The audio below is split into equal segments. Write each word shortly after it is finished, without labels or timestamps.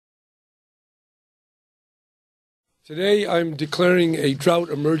Today I'm declaring a drought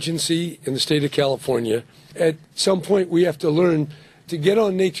emergency in the state of California. At some point we have to learn to get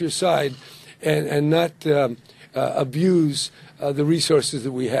on nature's side and not abuse the resources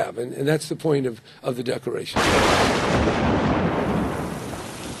that we have. And that's the point of the declaration.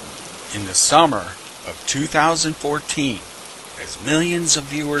 In the summer of 2014, as millions of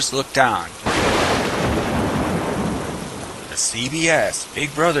viewers looked on, the CBS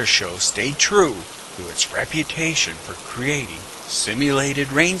Big Brother show stayed true to its reputation for creating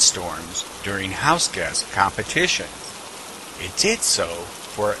simulated rainstorms during houseguest competitions. It did so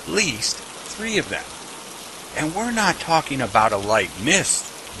for at least 3 of them. And we're not talking about a light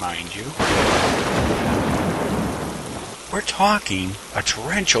mist, mind you. We're talking a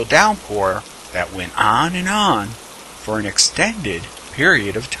torrential downpour that went on and on for an extended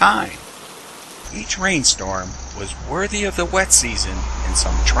period of time. Each rainstorm was worthy of the wet season in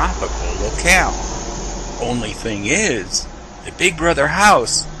some tropical locale. Only thing is, the Big Brother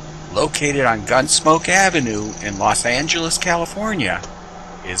house, located on Gunsmoke Avenue in Los Angeles, California,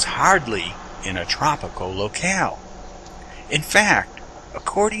 is hardly in a tropical locale. In fact,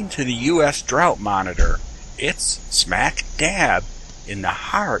 according to the U.S. Drought Monitor, it's smack dab in the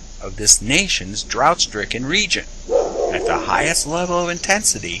heart of this nation's drought-stricken region, at the highest level of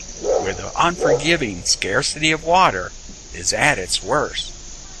intensity, where the unforgiving scarcity of water is at its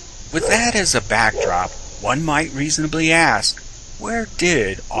worst. With that as a backdrop, one might reasonably ask, where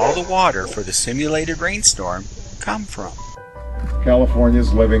did all the water for the simulated rainstorm come from? California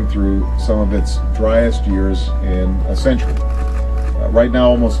is living through some of its driest years in a century. Right now,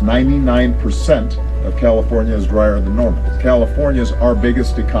 almost 99% of California is drier than normal. California is our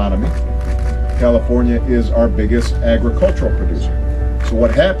biggest economy. California is our biggest agricultural producer. So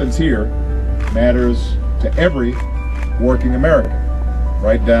what happens here matters to every working American,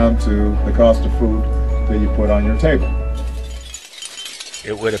 right down to the cost of food that you put on your table.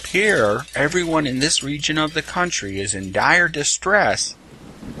 It would appear everyone in this region of the country is in dire distress,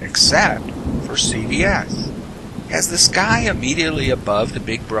 except for CBS. Has the sky immediately above the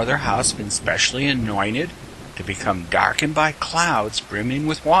Big Brother house been specially anointed to become darkened by clouds brimming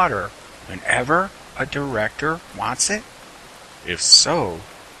with water whenever a director wants it? If so,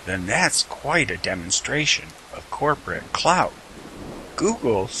 then that's quite a demonstration of corporate clout.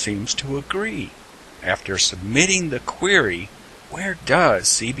 Google seems to agree. After submitting the query, where does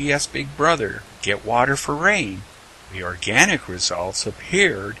CBS Big Brother get water for rain? The organic results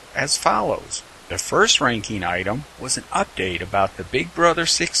appeared as follows. The first ranking item was an update about the Big Brother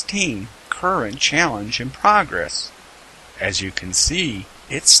 16 current challenge in progress. As you can see,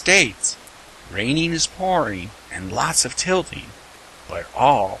 it states, raining is pouring and lots of tilting, but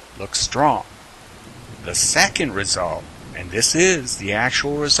all looks strong. The second result, and this is the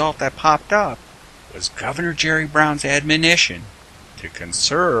actual result that popped up, was Governor Jerry Brown's admonition to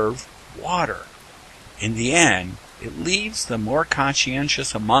conserve water. In the end, it leaves the more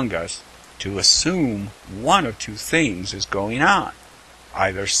conscientious among us to assume one of 2 things is going on.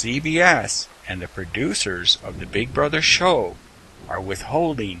 Either CBS and the producers of the Big Brother show are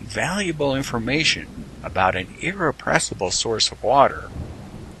withholding valuable information about an irrepressible source of water,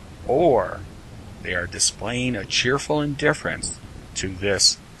 or they are displaying a cheerful indifference to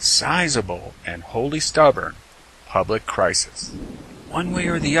this sizable and wholly stubborn public crisis. One way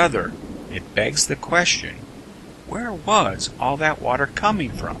or the other, it begs the question, where was all that water coming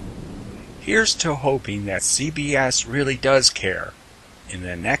from? Here's to hoping that CBS really does care in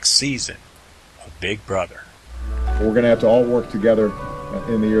the next season of Big Brother. We're going to have to all work together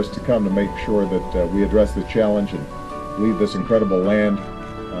in the years to come to make sure that we address the challenge and leave this incredible land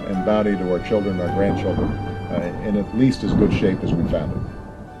and bounty to our children and our grandchildren in at least as good shape as we found it.